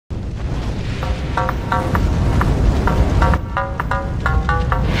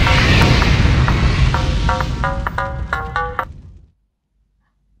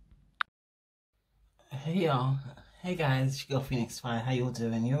y'all. Hey guys, it's your girl Phoenix Fire. How y'all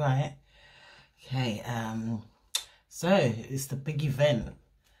doing? You alright? Okay, so it's the big event,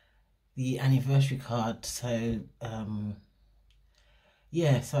 the anniversary card. So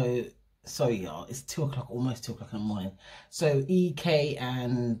yeah, so sorry y'all, it's 2 o'clock, almost 2 o'clock in the morning. So EK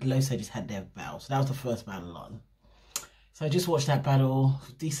and Loso just had their battle. So that was the first battle on. So I just watched that battle,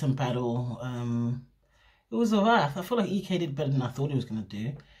 decent battle. It was alright. I feel like EK did better than I thought he was gonna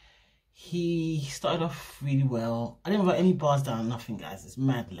do. He started off really well. I didn't write any bars down, nothing, guys. It's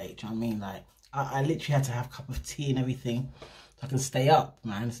mad late, do you know what I mean? Like, I literally had to have a cup of tea and everything so I can stay up,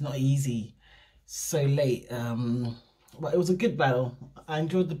 man. It's not easy so late. But it was a good battle. I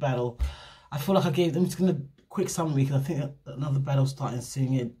enjoyed the battle. I feel like I gave them, just gonna quick summary because I think another battle starting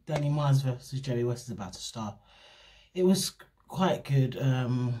soon. Yeah, Danny Myers versus Jerry West is about to start. It was quite good.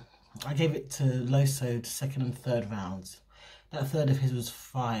 I gave it to Loso, the second and third rounds. That third of his was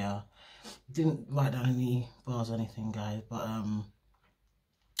fire. Didn't write down any bars or anything, guys, but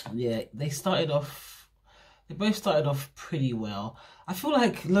yeah, they both started off pretty well. I feel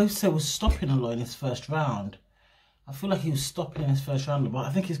like Loso was stopping a lot in his first round. I feel like he was stopping in his first round, but I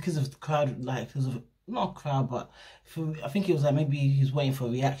think it's because of the crowd, like, because of, not crowd, but I think it was like maybe he was waiting for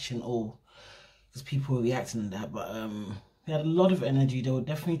a reaction or because people were reacting to that, but he had a lot of energy. They were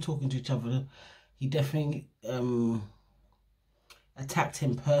definitely talking to each other. He definitely attacked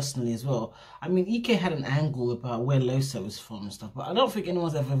him personally as well. I mean, EK had an angle about where Loso was from and stuff, but I don't think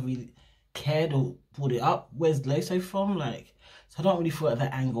anyone's ever really cared or brought it up. Where's Loso from? Like, so I don't really feel like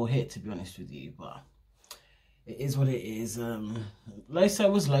that angle hit, to be honest with you, but it is what it is.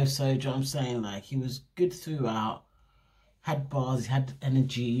 Loso was Loso, do you know what I'm saying? Like, he was good throughout, had bars, he had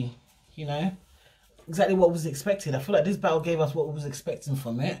energy, you know? Exactly what was expected. I feel like this battle gave us what we was expecting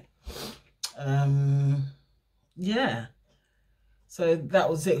from it. Yeah. So that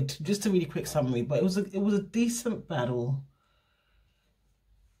was it. Just a really quick summary, but it was a decent battle.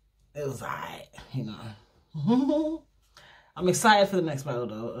 It was alright, you know. I'm excited for the next battle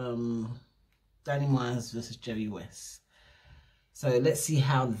though. Danny Myers versus Jerry West. So let's see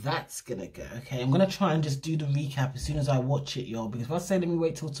how that's gonna go. Okay, I'm gonna try and just do the recap as soon as I watch it, y'all. Because if I say let me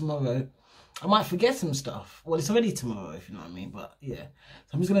wait till tomorrow, I might forget some stuff. Well, it's already tomorrow, if you know what I mean. But yeah,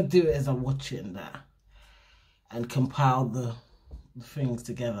 so I'm just gonna do it as I watch it and that, and compile the things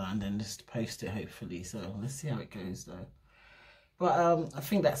together and then just post it hopefully. So let's see how it goes though. But I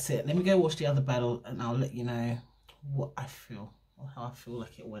think that's it. Let me go watch the other battle and I'll let you know what I feel or how I feel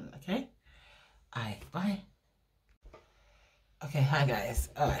like it went. Okay, alright, bye. Okay, hi guys.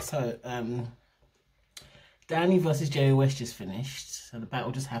 Alright, so Danny versus Jerry West just finished, so the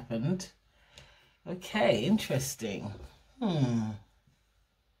battle just happened. Okay, interesting.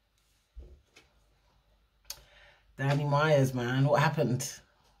 Danny Myers, man, what happened?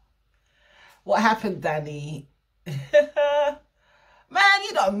 What happened, Danny? Man,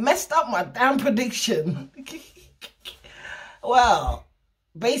 you done messed up my damn prediction. Well,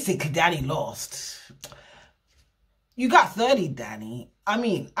 basically, Danny lost. You got 30, Danny. I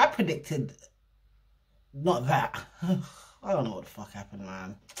mean, I predicted not that. I don't know what the fuck happened,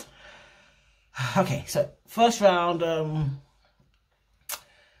 man. Okay, so first round,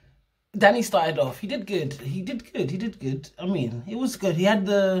 Danny started off. He did good. He did good. I mean, it was good. He had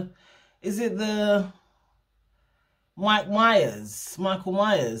the, is it the Michael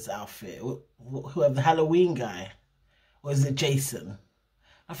Myers outfit? Whoever, the Halloween guy. Or is it Jason?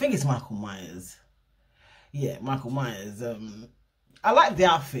 I think it's Michael Myers. Yeah, Michael Myers. I like the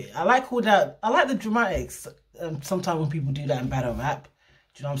outfit. I like all that. I like the dramatics. Sometimes when people do that in battle rap.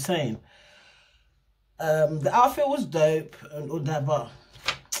 Do you know what I'm saying? The outfit was dope and all that, but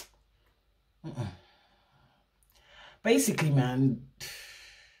basically, man,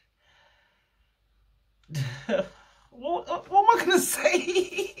 what am I gonna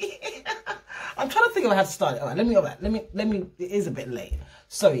say? I'm trying to think of how to start it. All right, let me. It is a bit late.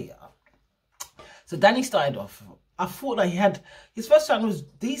 Sorry. So Danny started off. I thought that he had his first round was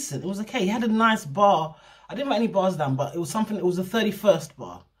decent. It was okay. He had a nice bar. I didn't write any bars down, but it was something. It was the 31st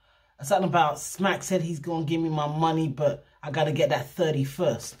bar. Something about Smack said he's gonna give me my money, but I gotta get that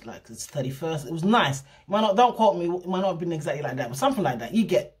 31st. Like it's 31st. It was nice. It might not, don't quote me. It might not have been exactly like that, but something like that. You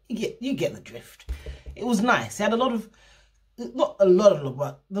get the drift. It was nice. He had a lot of, not a lot,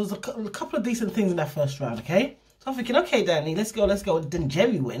 but there was a couple of decent things in that first round. Okay, so I'm thinking, okay, Danny, let's go. Then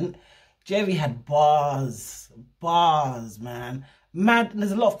Jerry went. Jerry had bars, man. Mad,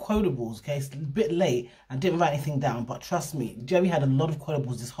 there's a lot of quotables, okay? It's a bit late. I didn't write anything down, but trust me, Jerry had a lot of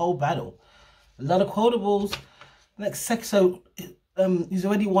quotables this whole battle. A lot of quotables. Next sec, so he's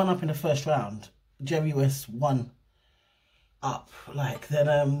already 1 up in the first round. Jerry West 1 up. Like,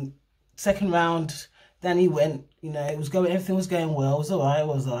 then second round, Danny went, you know, everything was going well. It was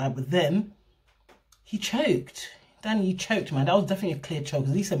all right. But then he choked. Danny, you choked, man. That was definitely a clear choke.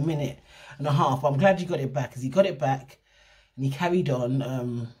 At least a minute and a half. But I'm glad you got it back, because he got it back and he carried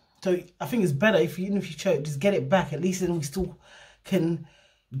on. So I think it's better even if you choke, just get it back. At least then we still can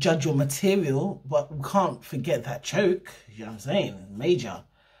judge your material, but we can't forget that choke. You know what I'm saying? Major.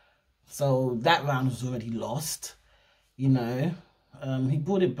 So that round was already lost, you know. He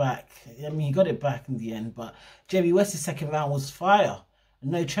brought it back. I mean, he got it back in the end, but Jerry West's second round was fire.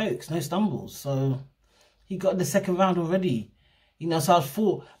 No chokes, no stumbles. So he got the second round already. You know, so I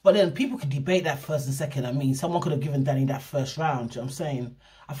thought, but then people could debate that first and second. I mean, someone could have given Danny that first round. You know what I'm saying?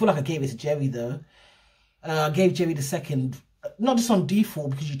 I feel like I gave it to Jerry, though. I gave Jerry the second, not just on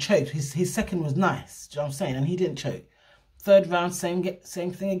default because you choked. His second was nice. Do you know what I'm saying? And he didn't choke. Third round, same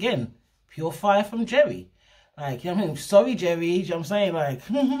thing again. Pure fire from Jerry. Like, you know what I mean? Sorry, Jerry. You know what I'm saying? Like,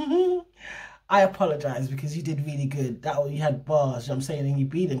 I apologize because you did really good. You had bars, you know what I'm saying? And you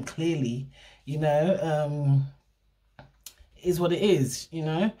beat him clearly, you know. Is what it is, you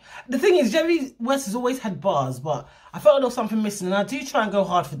know. The thing is, Jerry West has always had bars, but I felt like there was something missing. And I do try and go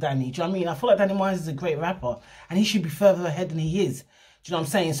hard for Danny. Do you know what I mean? I feel like Danny Myers is a great rapper, and he should be further ahead than he is. Do you know what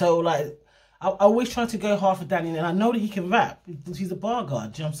I'm saying? So, like, I always try to go hard for Danny, and I know that he can rap. He's a bar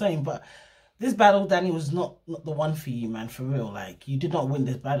guard, do you know what I'm saying? But this battle, Danny, was not the one for you, man, for real. Like, you did not win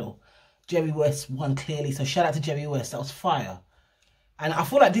this battle. Jerry West won clearly, so shout out to Jerry West. That was fire. And I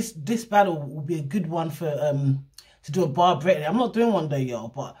feel like this battle will be a good one for to do a bar breakdown. I'm not doing one though, y'all,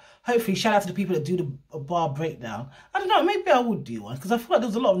 but hopefully shout out to the people that do a bar breakdown. I don't know, maybe I would do one, because I feel like there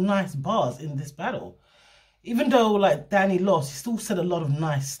was a lot of nice bars in this battle. Even though, like, Danny lost, he still said a lot of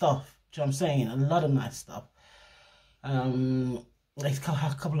nice stuff. Do you know what I'm saying? A lot of nice stuff. Like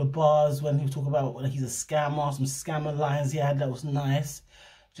a couple of bars when he was talking about when he's a scammer, some scammer lines he had that was nice.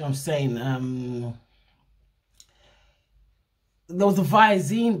 Do you know what I'm saying? There was a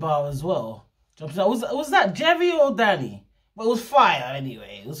Visine bar as well. Was that Jerry or Danny? But it was fire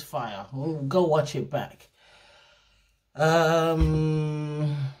anyway. It was fire. We'll go watch it back.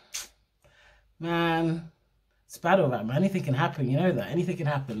 Man, it's battle rap, man. Anything can happen, you know that. Anything can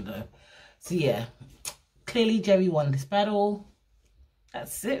happen though. So yeah, clearly Jerry won this battle.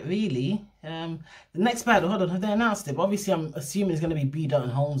 That's it, really. The next battle, hold on, have they announced it? But obviously, I'm assuming it's going to be B-Dot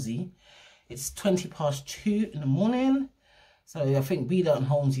and Holmesy. It's 2:20 in the morning. So I think B-Dot and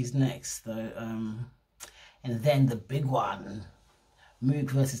Holmesy's next, though. And then the big one,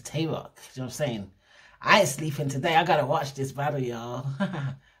 Mook versus Tayroc. You know what I'm saying? I ain't sleeping today. I got to watch this battle, y'all.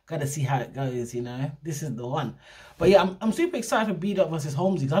 Got to see how it goes, you know. This is the one. But yeah, I'm super excited for B-Dot versus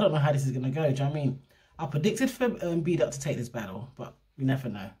Holmesy, because I don't know how this is going to go. Do you know what I mean? I predicted for B-Dot to take this battle, but you never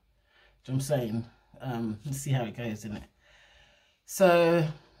know. Do you know what I'm saying? Let's see how it goes, innit? So,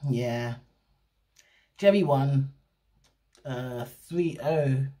 yeah. Jerry won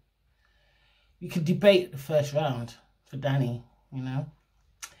 3-0. You could debate the first round for Danny, you know?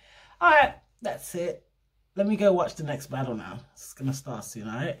 Alright, that's it. Let me go watch the next battle now. It's going to start soon,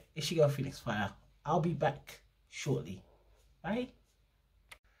 alright? Ishigo Phoenix Fire. I'll be back shortly. Bye.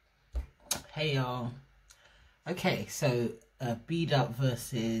 Hey, y'all. Okay, so B-Dot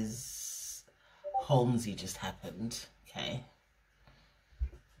versus Holmesy just happened. Okay.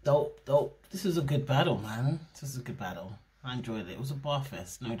 Dope. This was a good battle, man. This was a good battle. I enjoyed it. It was a bar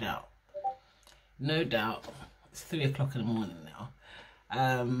fest, no doubt. No doubt. It's 3 o'clock in the morning now.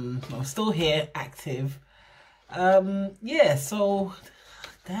 I'm still here, active. Yeah, so,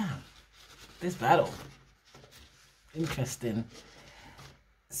 damn. This battle. Interesting.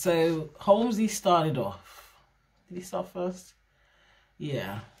 So, Holmesy started off. Did he start first?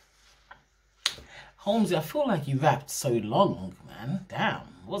 Yeah. Holmesy, I feel like you rapped so long, man. Damn.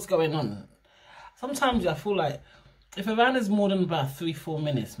 What's going on? Sometimes I feel like if a round is more than about 3-4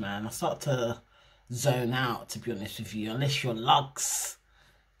 minutes, man, I start to zone out, to be honest with you. Unless you're Lux.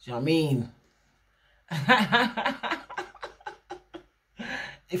 Do you know what I mean?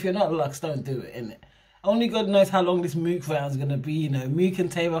 If you're not Lux, don't do it, innit? Only God knows how long this Mook round is going to be, you know. Mook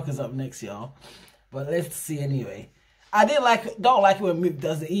and Tayroc is up next, y'all. But let's see anyway. I don't like it when Mook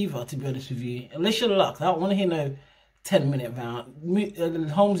does it either, to be honest with you. Unless you're Lux. I don't want to hear no 10-minute round.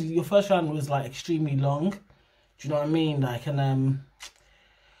 Holmes, your first round was like extremely long. Do you know what I mean? Like, and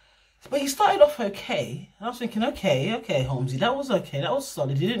but you started off okay. I was thinking, okay, Holmesy, that was okay. That was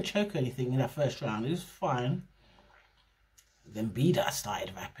solid. You didn't choke or anything in that first round. It was fine. Then B-Dot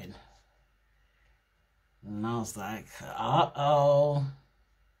started rapping. And I was like, uh-oh.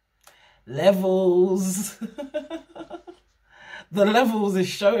 Levels. The levels is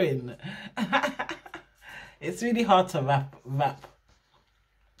showing. It's really hard to rap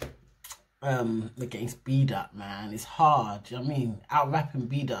against B-Dot, man. It's hard. I mean, out-rapping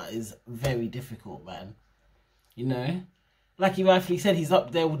B-Dot is very difficult, man. You know? Like he rightfully said, he's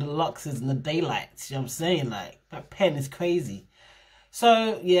up there with the Luxes and the Daylights. You know what I'm saying? Like, that pen is crazy.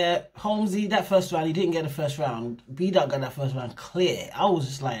 So, yeah, Holmesy, that first round, he didn't get the first round. B-Dot got that first round clear. I was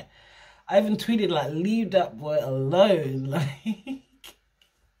just like, I even tweeted, like, leave that boy alone. Like,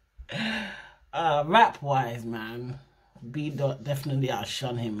 rap-wise, man, B-Dot definitely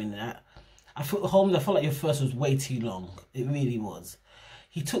outshone him in that. I felt like your first was way too long. It really was.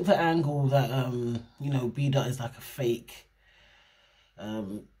 He took the angle that, you know, B-Dot is like a fake.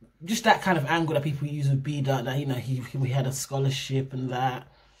 Just that kind of angle that people use with B-Dot, that, you know, he had a scholarship and that.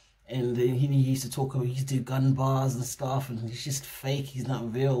 And then he used to talk, he used to do gun bars and stuff. And he's just fake. He's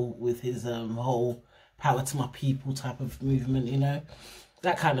not real with his whole power to my people type of movement, you know.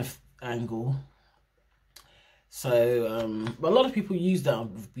 That kind of angle. So, but a lot of people use that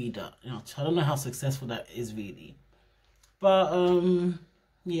with B-Dot. You know, I don't know how successful that is really. But,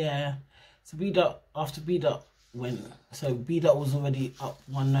 yeah. So B-Dot, after B-Dot went, so B-Dot was already up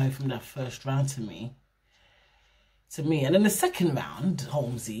 1-0 from that first round to me. And then the second round,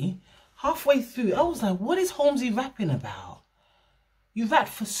 Holmesy, halfway through, I was like, what is Holmesy rapping about? You rapped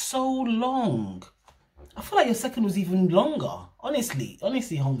for so long. I feel like your second was even longer. Honestly,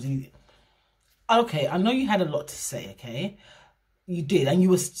 Holmesy. Okay, I know you had a lot to say, okay? You did, and you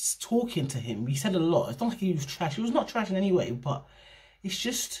were talking to him. You said a lot. It's not like he was trash. He was not trash in any way, but it's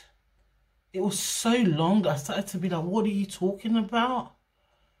just, it was so long that I started to be like, what are you talking about?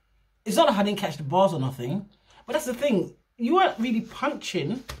 It's not like I didn't catch the bars or nothing, but that's the thing. You weren't really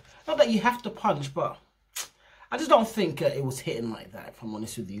punching. Not that you have to punch, but I just don't think it was hitting like that, if I'm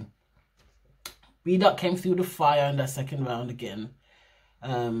honest with you. B-Dot came through the fire in that second round again.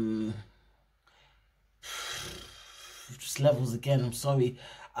 Just levels again. I'm sorry,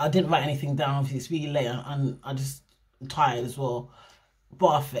 I didn't write anything down. It's really late and I'm tired as well.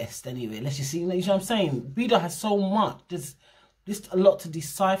 Barfest anyway. Let's just see. You know what I'm saying? B-Dot has so much. There's just a lot to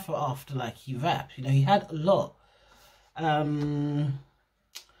decipher after, like, he raps. You know, he had a lot. What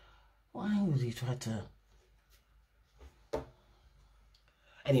angles he tried to?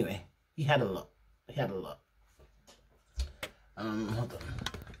 Anyway, he had a lot. Hold on.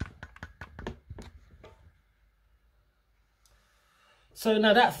 So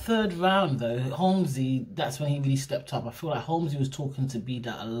now that third round though, Holmesy, that's when he really stepped up. I feel like Holmesy was talking to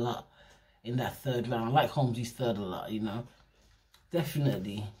B-Dot a lot in that third round. I like Holmesy's third a lot, you know.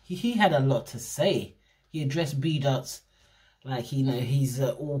 Definitely. He had a lot to say. He addressed B-Dot's, like, you know, he's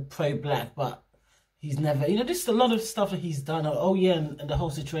all pro-black, but he's never, you know, just a lot of stuff that he's done. Oh yeah, and the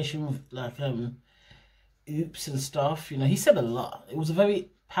whole situation with, like, oops and stuff, you know, he said a lot. It was a very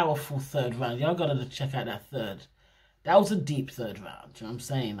powerful third round. Y'all gotta check out that third. That was a deep third round, you know what I'm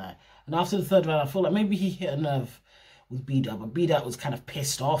saying? Like, and after the third round, I feel like maybe he hit a nerve with B-Dot, but B-Dot was kind of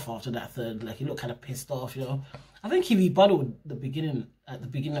pissed off after that third. Like, he looked kind of pissed off, you know. I think he rebutted at the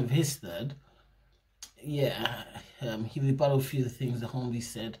beginning of his third. Yeah, he rebutted a few of the things that Holmesy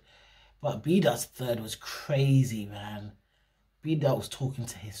said. But B-Dot's third was crazy, man. B-Dot was talking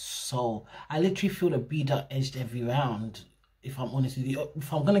to his soul. I literally feel that B-Dot edged every round, if I'm honest with you.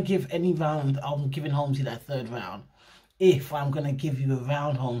 If I'm going to give any round, I'm giving Holmesy that third round. If I'm going to give you a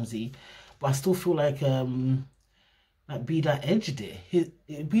round, Holmesy. But I still feel like B-Dot edged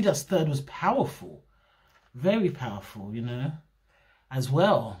it. B-Dot's third was powerful. Very powerful, you know, as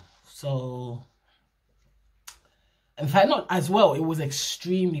well. So, in fact, not as well, it was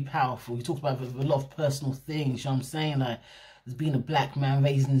extremely powerful. He talked about a lot of personal things, you know what I'm saying? Like, as being a black man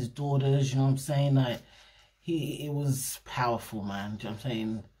raising his daughters, you know what I'm saying? Like, it was powerful, man, you know what I'm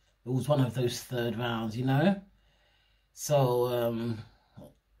saying? It was one of those third rounds, you know? So,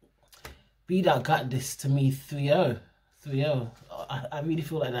 B-Dot got this to me 3-0. 3-0. I really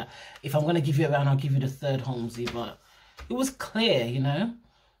feel like that. If I'm going to give you a round, I'll give you the third, Holmesy. But it was clear, you know?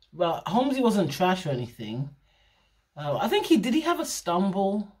 But Holmesy wasn't trash or anything. I think did he have a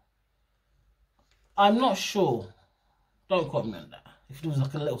stumble? I'm not sure. Don't quote me on that. If it was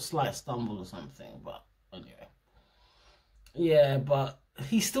like a little slight stumble or something. But anyway. Yeah, but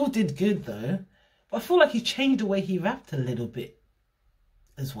he still did good though. But I feel like he changed the way he rapped a little bit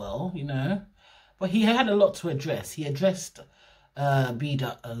as well, you know? But he had a lot to address. He addressed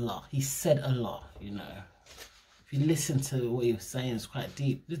B-Dot a lot. He said a lot, you know. If you listen to what he was saying, it's quite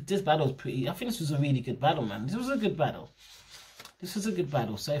deep. This battle was pretty... I think this was a really good battle, man. This was a good battle. This was a good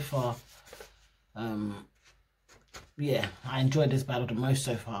battle so far. Yeah, I enjoyed this battle the most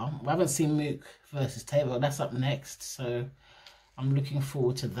so far. I haven't seen Mook versus Tayroc. That's up next, so I'm looking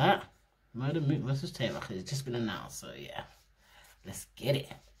forward to that. Mook versus Tayroc. It's just been announced, so yeah. Let's get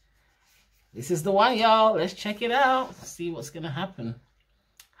it. This is the one, y'all. Let's check it out. See what's going to happen.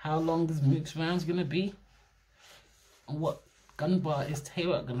 How long is Mook's rounds going to be? And what gun bar is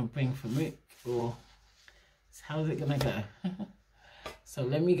Tayroc going to bring for Mook? Or how's it going to go? So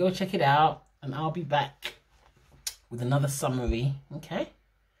let me go check it out. And I'll be back with another summary. Okay?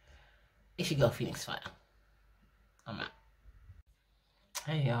 It's your girl, Phoenix Fire. I'm out.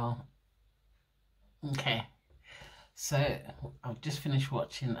 Hey, y'all. Okay. So I've just finished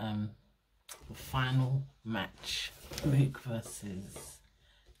watching the final match, Mook versus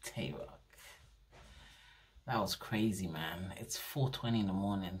Tayroc. That was crazy, man. It's 4:20 in the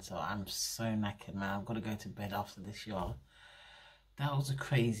morning, so I'm so knackered, man. I've got to go to bed after this, y'all. That was a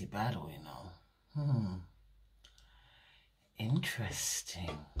crazy battle, you know.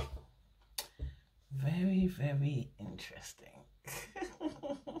 Interesting. Very, very interesting.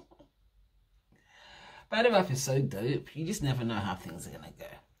 Battle rap is so dope. You just never know how things are gonna go.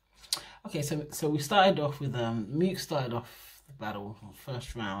 Okay, so we started off with Mook started off the battle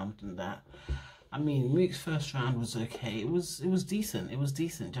first round and that. I mean, Mook's first round was okay. It was decent. It was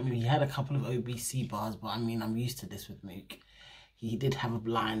decent. I mean, he had a couple of OBC bars, but I mean, I'm used to this with Mook. He did have a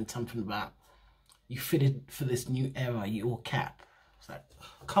line, something about you fitted for this new era. You all cap. It's like,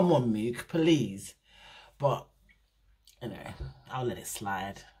 come on, Mook, please. But anyway, I'll let it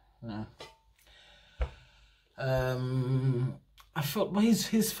slide. You know. I felt, but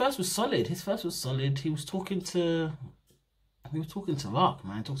his first was solid. His first was solid. He was talking to Rock,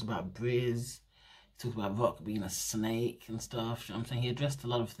 man. He talks about Briz. He talks about Rock being a snake and stuff. You know what I'm saying? He addressed a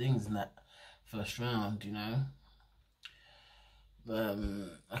lot of things in that first round, you know.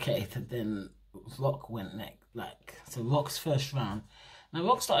 Okay, so then Rock went next. Like, so Rock's first round. Now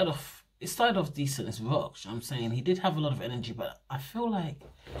Rock started off decent as Rock. You know what I'm saying? He did have a lot of energy, but I feel like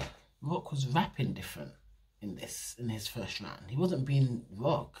Rock was rapping different in his first round. He wasn't being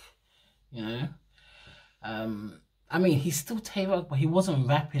Rock, you know. I mean, he's still Tayroc, but he wasn't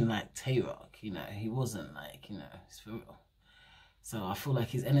rapping like Tayroc, you know. He wasn't like, you know, it's for real. So I feel like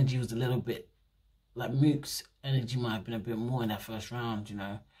his energy was a little bit, like Mook's energy might have been a bit more in that first round, you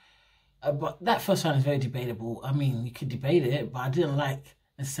know. But that first round is very debatable. I mean, you could debate it, but I didn't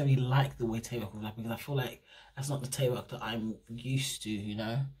necessarily like the way Tayroc was rapping, because I feel like that's not the Tayroc that I'm used to, you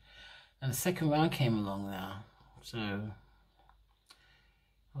know. And the second round came along now. So,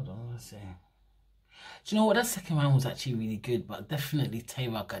 hold on, let's see. Do you know what? That second round was actually really good, but definitely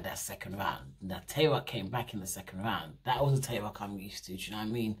Tayroc got that second round. That Tayroc came back in the second round. That was the Tayroc I'm used to. Do you know what I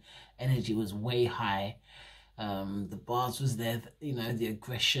mean? Energy was way high. The bars was there, you know, the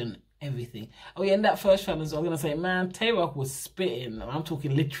aggression, everything. Oh yeah, in that first round as well, I was going to say, man, Tayroc was spitting. I'm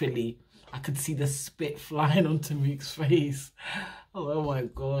talking literally, I could see the spit flying onto Mook's face. Oh my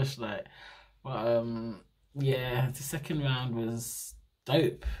gosh, like, but yeah, the second round was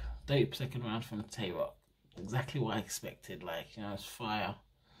dope second round from Tayroc. Exactly what I expected, like, you know, it's fire.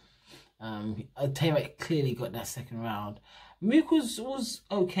 Tayroc clearly got that second round. Mook was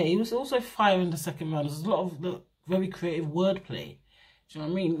okay. He was also fire in the second round. There's a lot of very creative wordplay. Do you know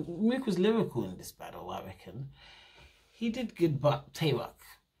what I mean? Mook was lyrical in this battle, I reckon. He did good, but Tayroc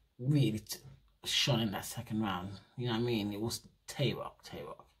really shone in that second round. You know what I mean? It was Tayroc.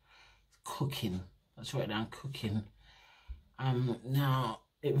 Cooking. Let's write down cooking. Now,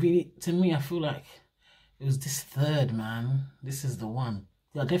 it really, to me, I feel like it was this third, man. This is the one.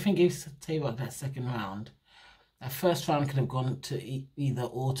 I definitely gave Tayroc that second round. That first round could have gone to either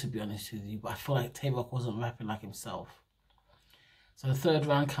or, to be honest with you, but I feel like Tayroc wasn't rapping like himself. So the third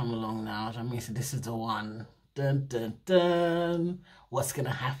round come along now. I mean, so this is the one. Dun, dun, dun. What's going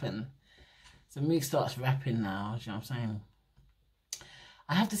to happen? So Mook starts rapping now. Do you know what I'm saying?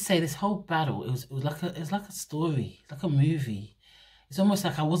 I have to say, this whole battle, it was like a story. It's like a movie. It's almost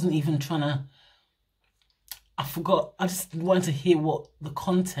like I wasn't even trying to... I forgot. I just wanted to hear what the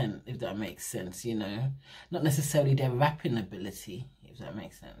content, if that makes sense, you know. Not necessarily their rapping ability, if that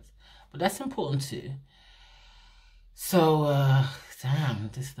makes sense. But that's important too. So, damn,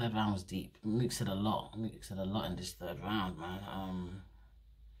 this third round was deep. Mook said a lot. Mook said a lot in this third round, man.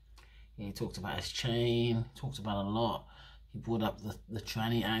 Yeah, he talked about his chain. He talked about a lot. He brought up the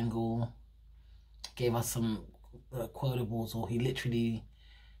tranny angle. Gave us some quotables, or he literally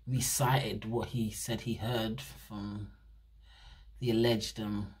recited what he said he heard from the alleged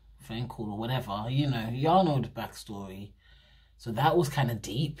phone call or whatever. You know, y'all know the backstory. So that was kind of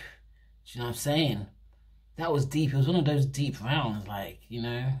deep. Do you know what I'm saying? That was deep. It was one of those deep rounds, like, you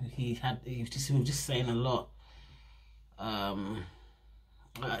know, he was just saying a lot.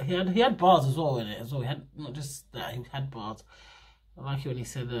 He had bars as well in it as well. He had not just that, he had bars. I like it when he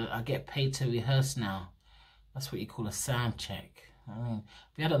said, I get paid to rehearse now. That's what you call a sound check. I mean,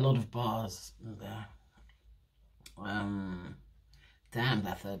 we had a lot of bars there. Damn,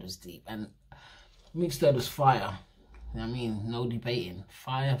 that third was deep. And Mook's third was fire. I mean, no debating.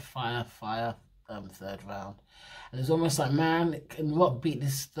 Fire, third round. And it's almost like, man, can Rock beat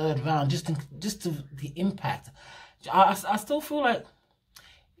this third round? Just the impact. I still feel like,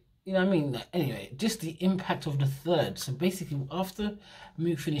 you know what I mean? Anyway, just the impact of the third. So basically, after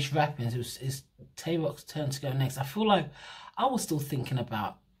Mook finished rapping, it's Tayroc's turn to go next. I feel like I was still thinking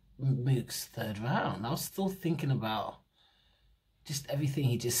about Mook's third round. I was still thinking about just everything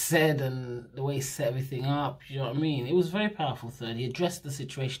he just said and the way he set everything up. You know what I mean? It was very powerful third. He addressed the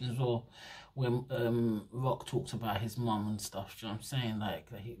situation as well when Rock talked about his mum and stuff. Do you know what I'm saying? Like,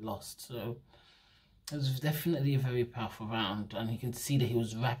 that he lost. So it was definitely a very powerful round, and you can see that he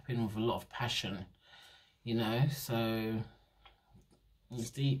was rapping with a lot of passion, you know, so it was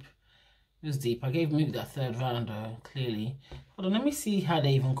deep. It was deep. I gave Mook that third round, though, clearly. Hold on, let me see how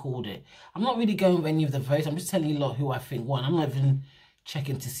they even called it. I'm not really going with any of the votes. I'm just telling you a lot who I think won. I'm not even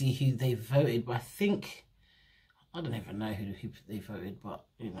checking to see who they voted, but I think, I don't even know who they voted, but,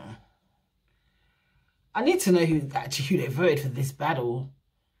 you know. I need to know who they voted for this battle.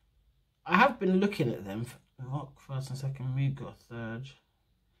 I have been looking at them. Rock first and second, Mook got third.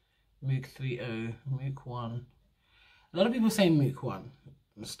 Mook 3-0, Mook won. A lot of people say Mook won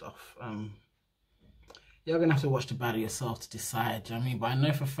and stuff. You're gonna have to watch the battle yourself to decide. Do you know what I mean? But I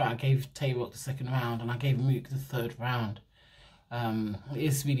know for a fact I gave Tayroc the second round and I gave Mook the third round. It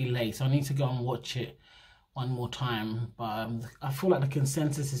is really late, so I need to go and watch it one more time. But I feel like the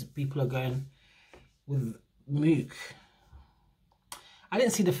consensus is people are going with Mook. I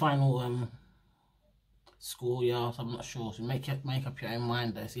didn't see the final score, y'all, so I'm not sure. So make up your own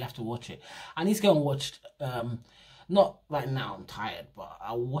mind though. So you have to watch it. I need to go and watch. Not right now. I'm tired, but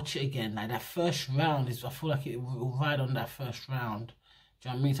I'll watch it again. Like that first round is. I feel like it will ride on that first round. Do you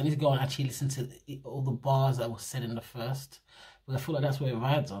know what I mean? So I need to go and actually listen to all the bars that were said in the first. But I feel like that's where it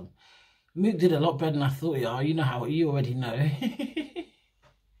rides on. Mook did a lot better than I thought, y'all. You know how you already know.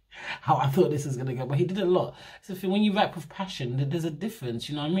 How I thought this was gonna go, but he did a lot. So when you rap with passion, there's a difference,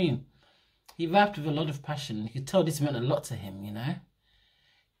 you know what I mean? He rapped with a lot of passion. You could tell this meant a lot to him, you know?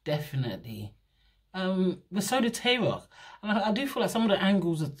 Definitely. But so did Tayroc. And I do feel like some of the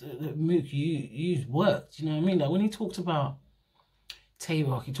angles that Mook used worked, you know what I mean? Like when he talked about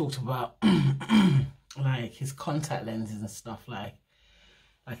Tayroc, he talked about like his contact lenses and stuff, like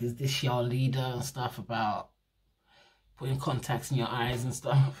is this your leader and stuff, about putting contacts in your eyes and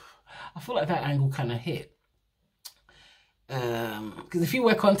stuff. I feel like that angle kind of hit. Because if you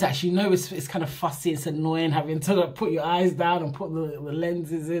wear contacts, you know it's kind of fussy, it's annoying having to like, put your eyes down and put the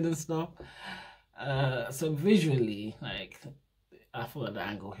lenses in and stuff. So visually, like, I feel like the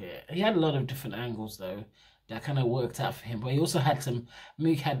angle here. He had a lot of different angles though that kind of worked out for him. But he also had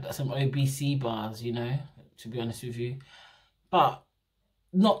Mook had some OBC bars, you know, to be honest with you. But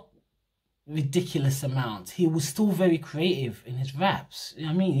not ridiculous amounts. He was still very creative in his raps. You know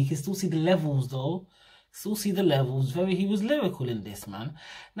what I mean? You can still see the levels though. Still see the levels. He was lyrical in this, man.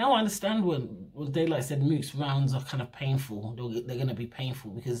 Now I understand when Daylight said Mook's rounds are kind of painful. They're going to be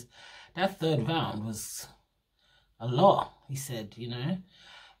painful because that third round was a lot, he said, you know.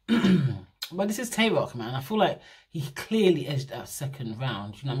 But this is Tayroc, man. I feel like he clearly edged that second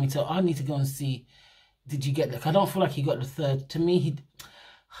round. You know what I mean? So I need to go and see, did you get that? I don't feel like he got the third. To me, he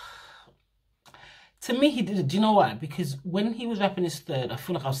did it. Do you know why? Because when he was rapping his third, I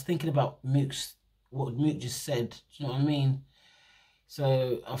feel like I was thinking about what Mook just said. Do you know what I mean?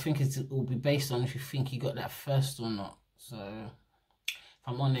 So I think it will be based on if you think he got that first or not. So if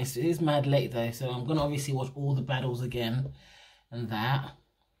I'm honest, it is mad late though. So I'm gonna obviously watch all the battles again and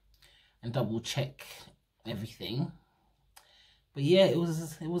double check everything. But yeah, it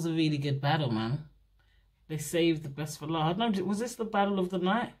was a really good battle, man. They saved the best for last. I don't know, was this the battle of the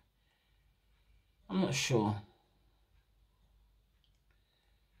night? I'm not sure.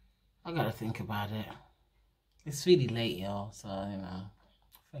 I gotta think about it. It's really late, y'all, so, you know,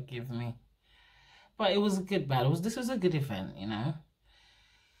 forgive me. But it was a good battle. This was a good event, you know.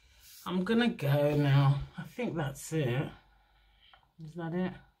 I'm gonna go now. I think that's it. Is that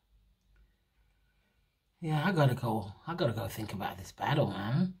it? Yeah, I gotta go. I gotta go think about this battle,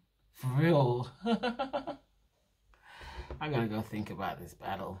 man. For real. I gotta go think about this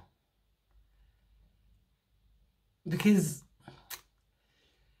battle. Because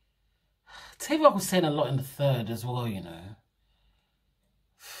Tayroc was saying a lot in the third as well, you know.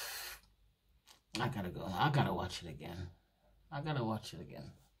 I gotta go. I gotta watch it again. I gotta watch it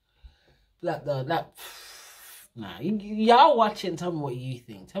again. Nah, y'all watch it and tell me what you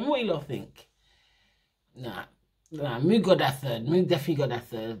think. Tell me what you lot think. Nah, Nah, Mook got that third. Mook definitely got that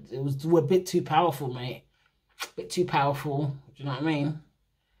third. It was a bit too powerful, mate. A bit too powerful. Do you know what I mean?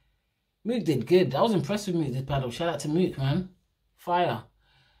 Mook did good. I was impressed with Mook this battle. Shout out to Mook, man. Fire.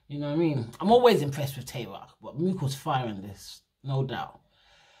 You know what I mean? I'm always impressed with Tayroc, but Mook was fire in this. No doubt.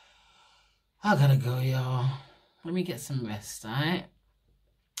 I gotta go, y'all. Let me get some rest, alright?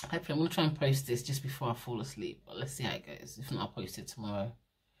 Hopefully, I'm gonna try and post this just before I fall asleep, but let's see how it goes. If not, I'll post it tomorrow.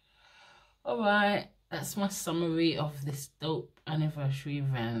 Alright, that's my summary of this dope anniversary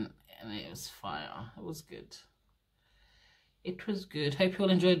event, and it was fire. It was good. It was good. Hope you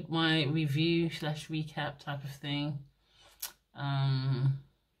all enjoyed my review / recap type of thing.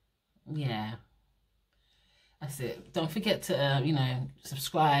 Yeah. That's it. Don't forget to, you know,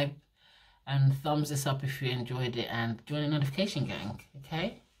 subscribe and thumbs this up if you enjoyed it, and join the notification gang,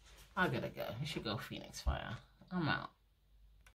 okay? I gotta go. You should go Phoenix Fire. I'm out.